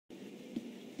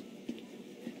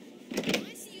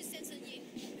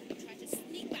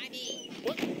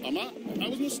Mama, I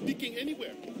was not speaking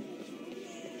anywhere.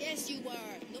 Yes, you were.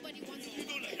 Nobody wants to.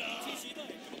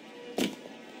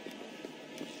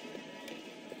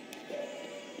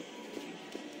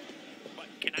 What?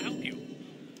 Can I help you?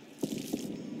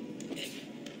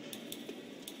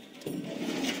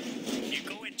 You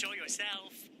go enjoy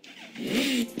yourself.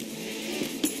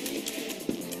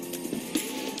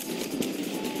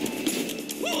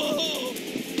 Whoa!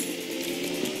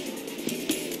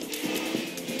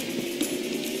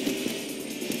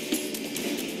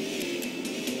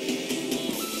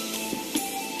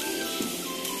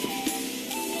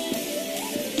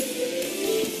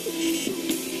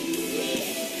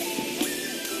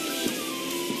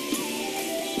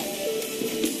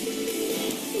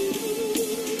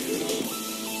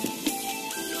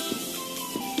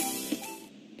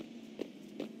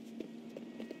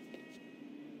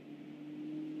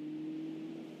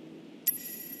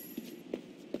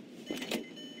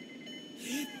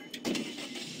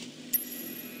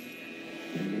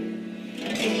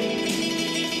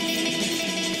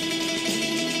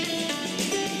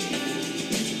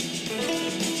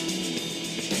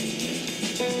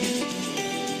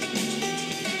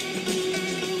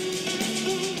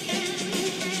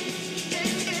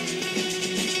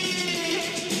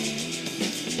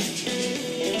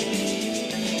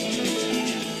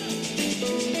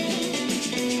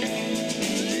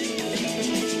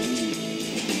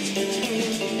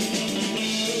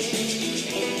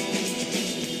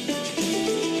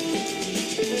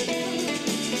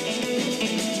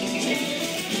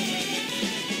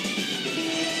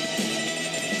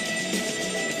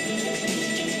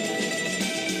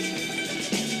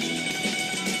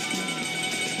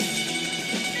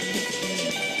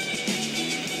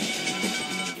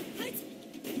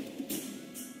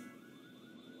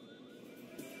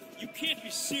 You can't be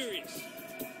serious.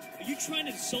 Are you trying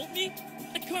to insult me?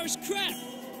 That car is crap.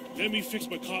 Let me fix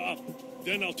my car up.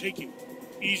 Then I'll take you.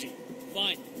 Easy.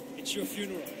 Fine. It's your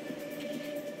funeral.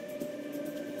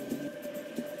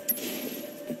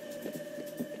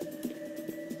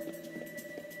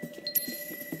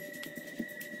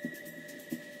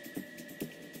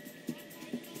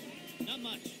 Not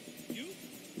much. You?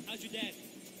 How's your dad?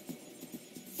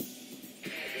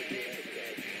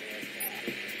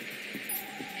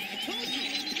 I told you.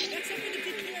 That's something to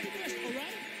take care of first, all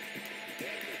right?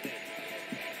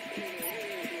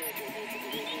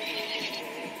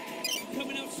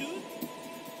 Coming out soon?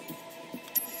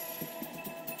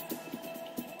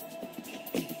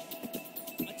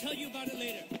 I'll tell you about it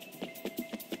later.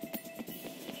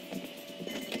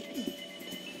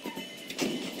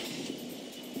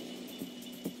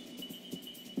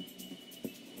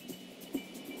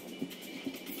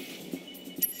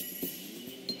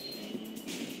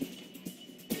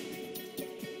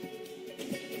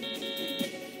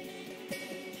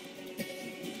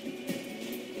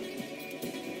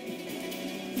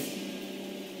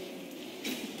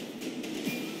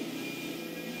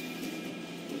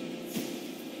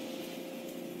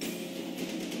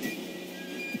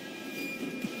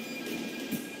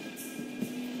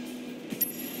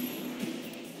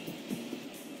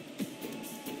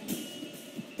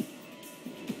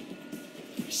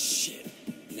 Shit.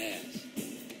 Naz.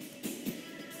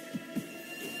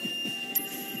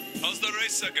 How's the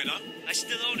race circuit, huh? I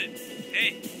still own it.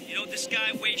 Hey, you know this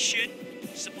guy weighs shit?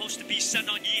 Supposed to be Sun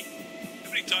On Yi.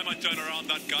 Every time I turn around,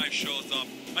 that guy shows up.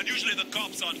 And usually the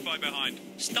cops aren't far behind.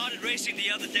 Started racing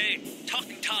the other day.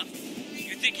 Talking tough.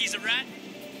 You think he's a rat?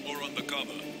 Or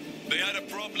undercover. They had a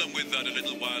problem with that a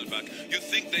little while back. You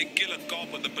think they kill a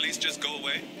cop and the police just go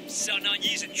away? Sun On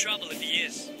Yi's in trouble if he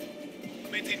is.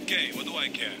 I'm 18K, what do I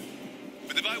care?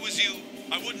 But if I was you,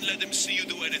 I wouldn't let them see you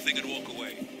do anything and walk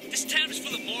away. This town is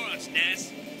full of morons,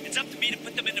 Naz. It's up to me to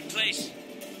put them into place.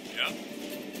 Yeah?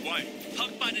 Why?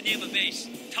 Punk by the name of Ace,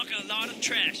 talking a lot of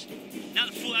trash. Now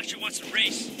the fool actually wants to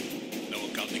race. No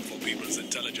accounting for people's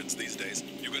intelligence these days.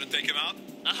 You gonna take him out?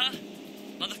 Uh-huh.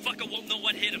 Motherfucker won't know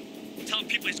what hit him. Telling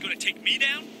people he's gonna take me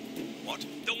down? What?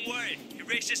 Don't worry. He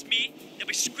races me, they'll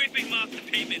be scraping him off the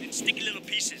pavement in sticky little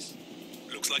pieces.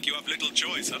 Looks like you have little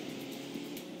choice, huh?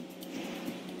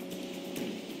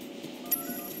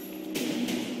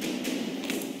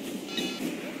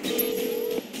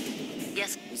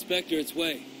 Yes. Inspector, it's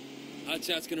Way.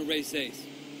 Hotshot's gonna race Ace.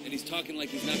 And he's talking like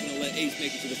he's not gonna let Ace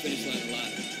make it to the finish line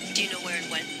alive. Do you know where it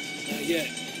went? Not yet.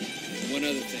 And one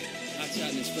other thing. Hotshot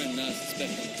and his friend Nas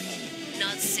suspect on the car.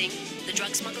 Naz Singh, the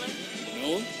drug smuggler? You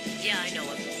know him? Yeah, I know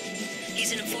him.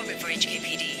 He's an informant for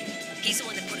HKPD. He's the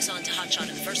one that put us on to Hotshot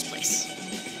in the first place.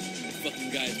 The fucking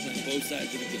guy is playing both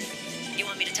sides of the game. You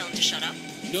want me to tell him to shut up?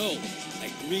 No,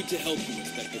 I agreed to help you,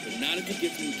 Inspector, but not if it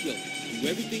gets me killed. Do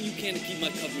everything you can to keep my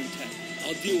cover intact.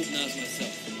 I'll deal with Nas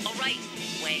myself. All right,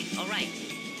 Wei, all right.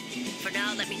 For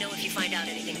now, let me know if you find out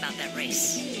anything about that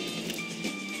race.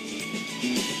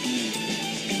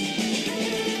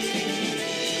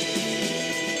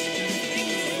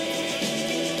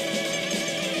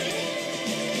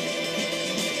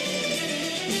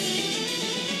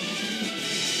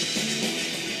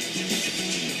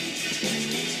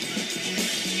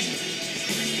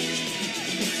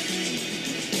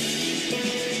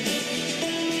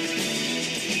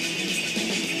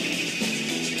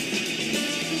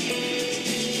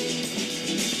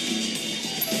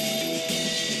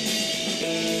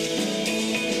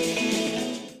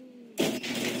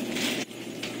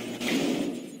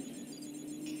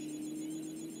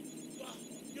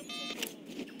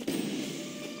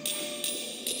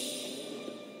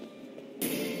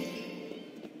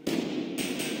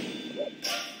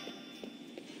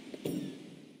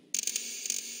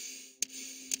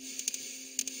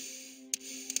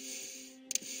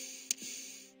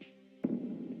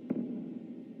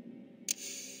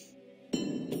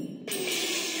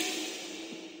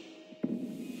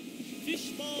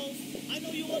 Fish balls! I know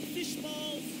you love fish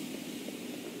balls!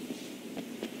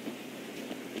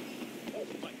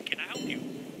 What, can I help you?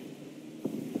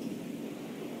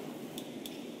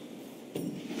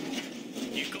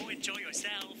 You go enjoy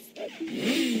yourself.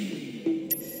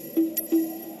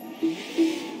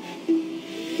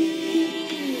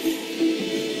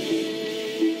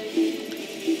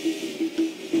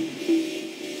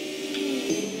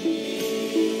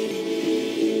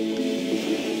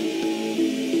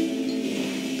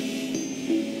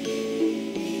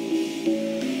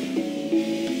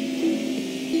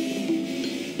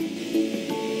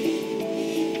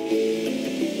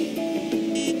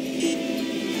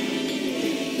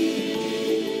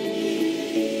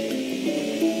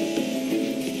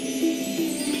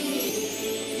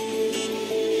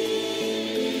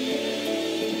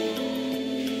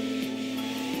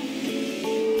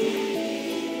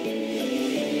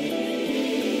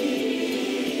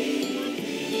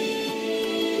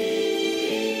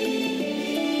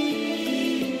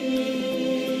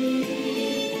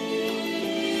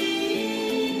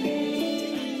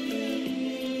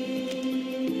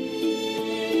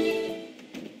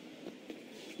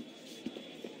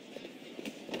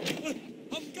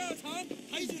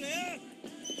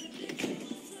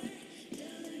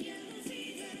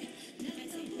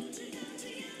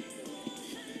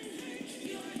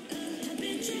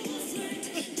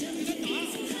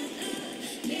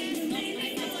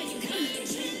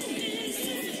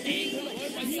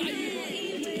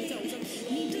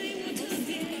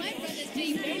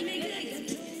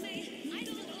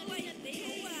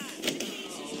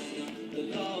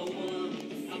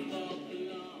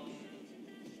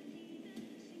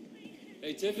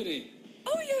 Hey, Tiffany.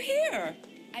 Oh, you're here.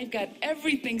 I've got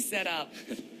everything set up.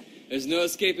 There's no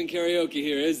escaping karaoke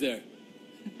here, is there?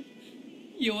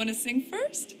 You want to sing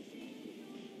first?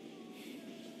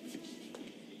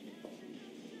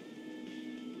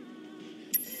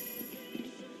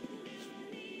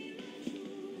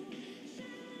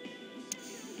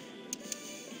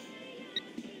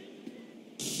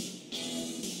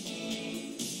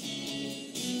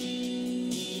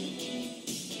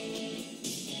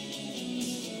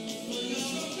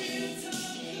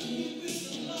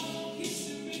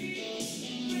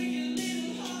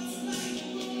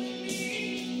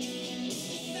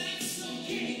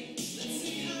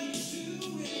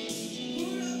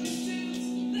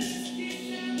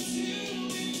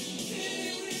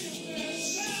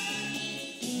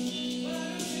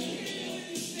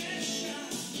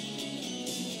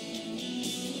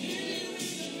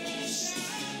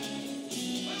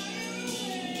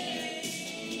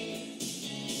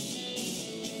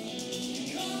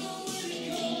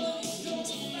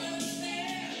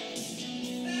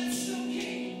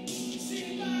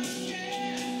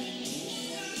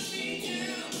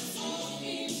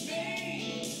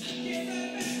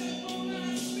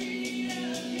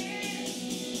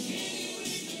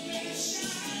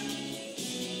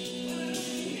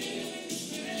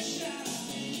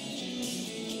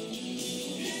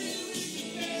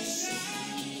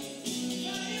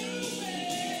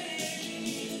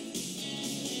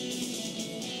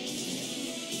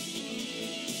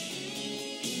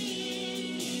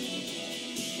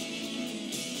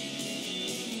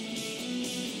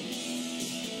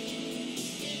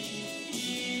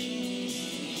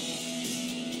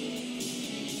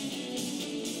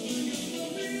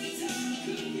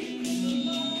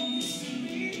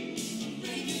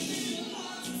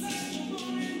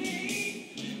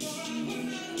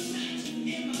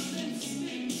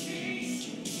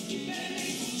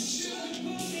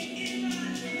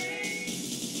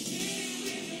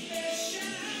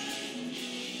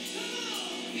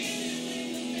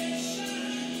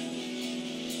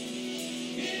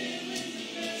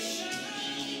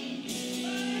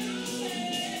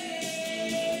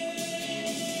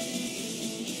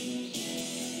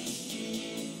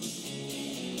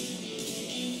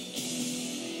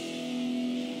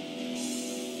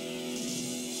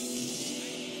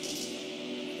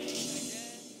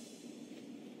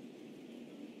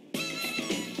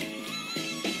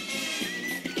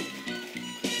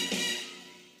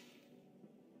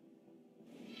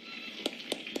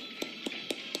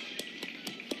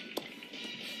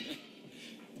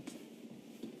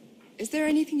 Is there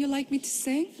anything you'd like me to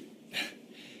sing?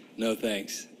 No,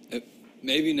 thanks.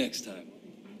 Maybe next time.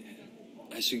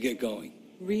 I should get going.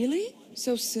 Really?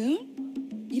 So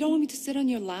soon? You don't want me to sit on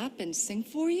your lap and sing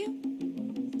for you?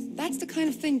 That's the kind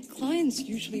of thing clients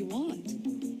usually want.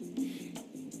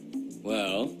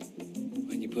 Well,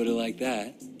 when you put it like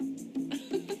that.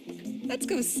 Let's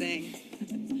go sing.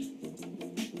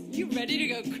 You ready to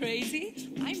go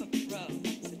crazy? I'm a pro,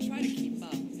 so try to keep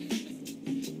up.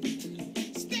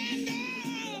 Stand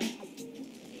up!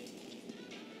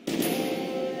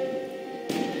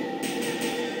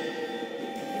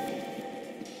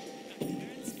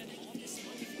 Parents spend all this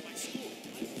money for my school,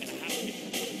 and I have to get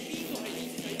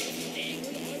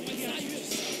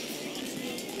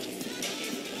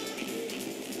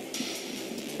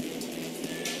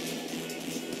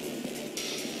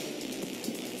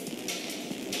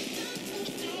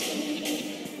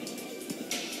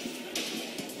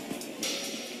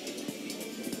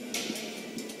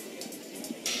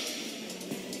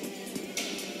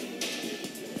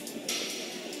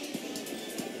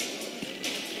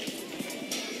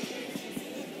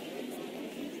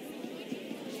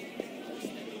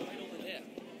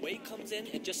comes in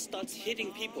and just starts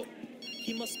hitting people.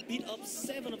 He must beat up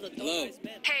 7 of the Hello? guy's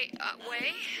men. Hey,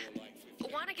 Wei?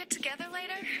 Want to get together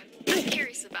later? I'm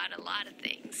curious about a lot of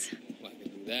things. Well, I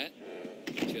can do that.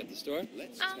 Meet you at the store?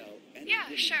 Yeah,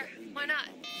 sure. Why not?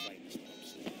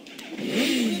 Will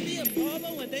it be a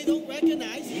problem when they don't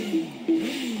recognize you?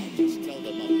 I'll just tell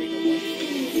them I'll bring a wife.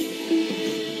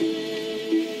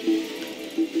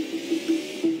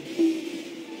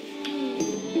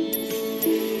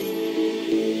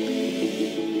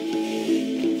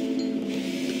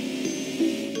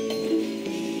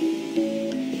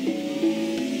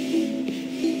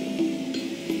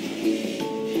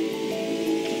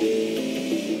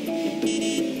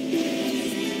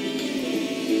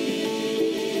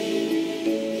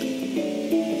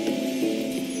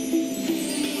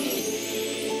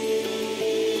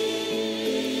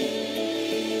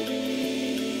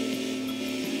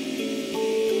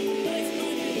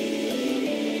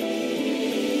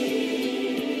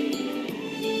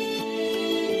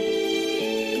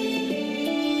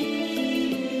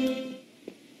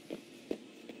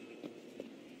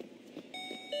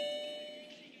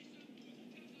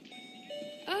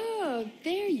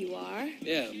 There you are.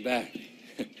 Yeah, I'm back.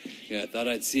 Yeah, I thought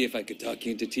I'd see if I could talk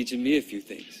you into teaching me a few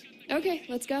things. Okay,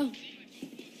 let's go.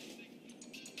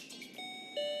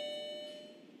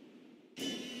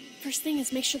 First thing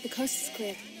is make sure the coast is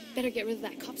clear. Better get rid of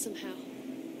that cop somehow.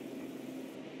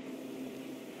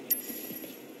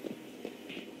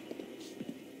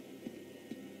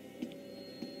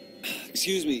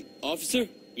 Excuse me, officer?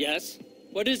 Yes?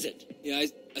 What is it? Yeah,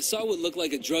 I saw what looked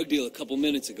like a drug deal a couple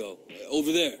minutes ago.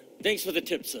 Over there. Thanks for the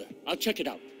tip, sir. I'll check it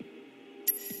out.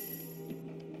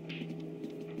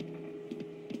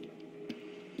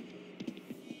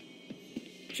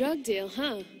 Drug deal,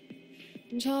 huh?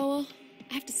 Well,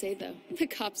 I have to say, though, the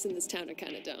cops in this town are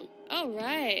kind of dumb. Oh,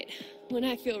 right. When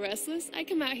I feel restless, I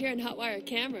come out here and hotwire a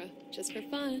camera, just for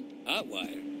fun.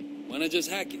 Hotwire? Why not just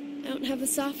hack it? I don't have the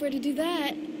software to do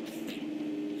that.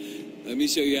 Let me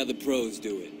show you how the pros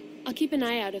do it. I'll keep an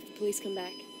eye out if the police come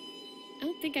back. I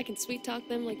don't think I can sweet-talk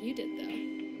them like you did, though.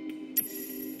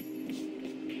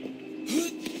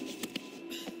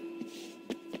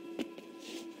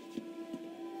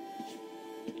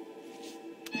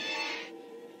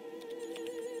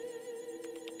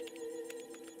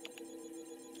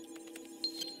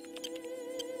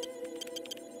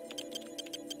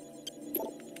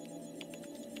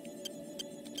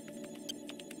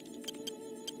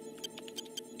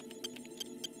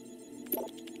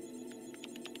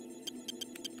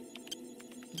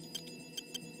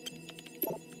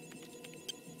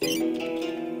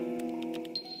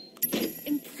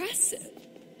 Impressive.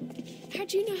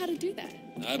 How'd you know how to do that?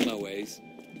 I have my ways.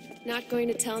 Not going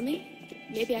to tell me?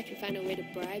 Maybe I can find a way to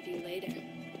bribe you later.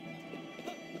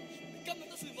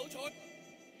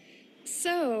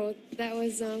 So, that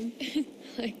was,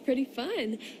 like, pretty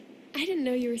fun. I didn't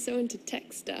know you were so into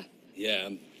tech stuff. Yeah,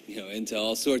 I'm, into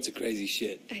all sorts of crazy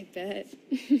shit. I bet.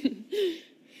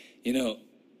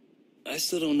 I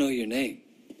still don't know your name.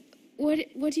 What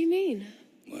do you mean?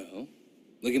 Well,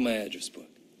 look at my address book.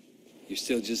 You're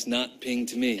still just not pinged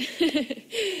to me.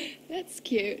 That's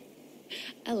cute.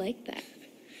 I like that.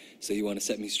 So you want to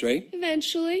set me straight?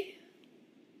 Eventually.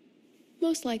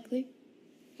 Most likely.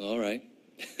 All right.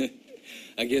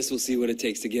 I guess we'll see what it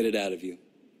takes to get it out of you.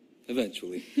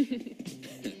 Eventually.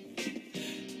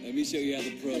 Let me show you how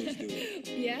the pros do it.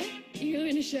 Yeah? You're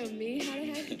going to show me how to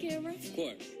hack the camera? Of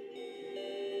course.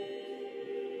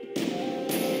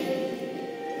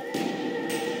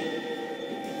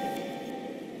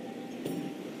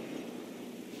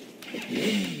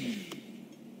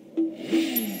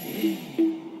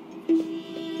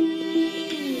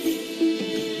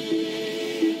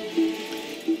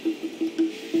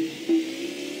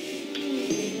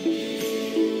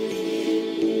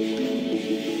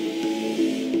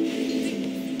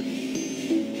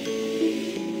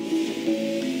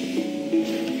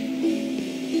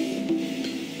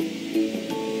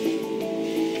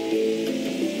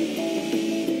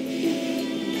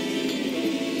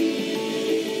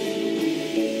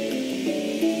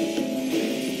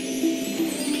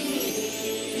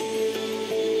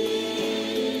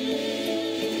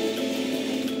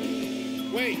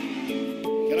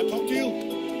 Can I talk to you?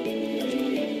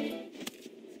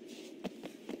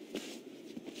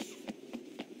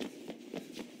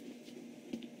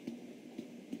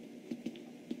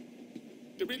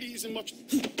 There really isn't much.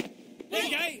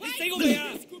 Hey, guy, this thing over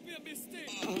here. This could be a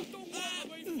mistake. Don't walk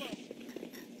away from.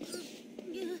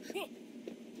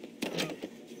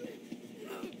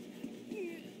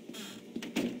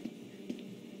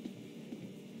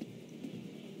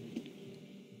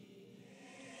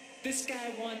 This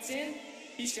guy wants in,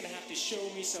 he's gonna have to show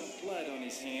me some blood on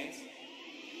his hands.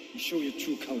 You show your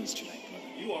true colors tonight, brother.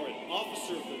 You are an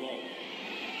officer of the law.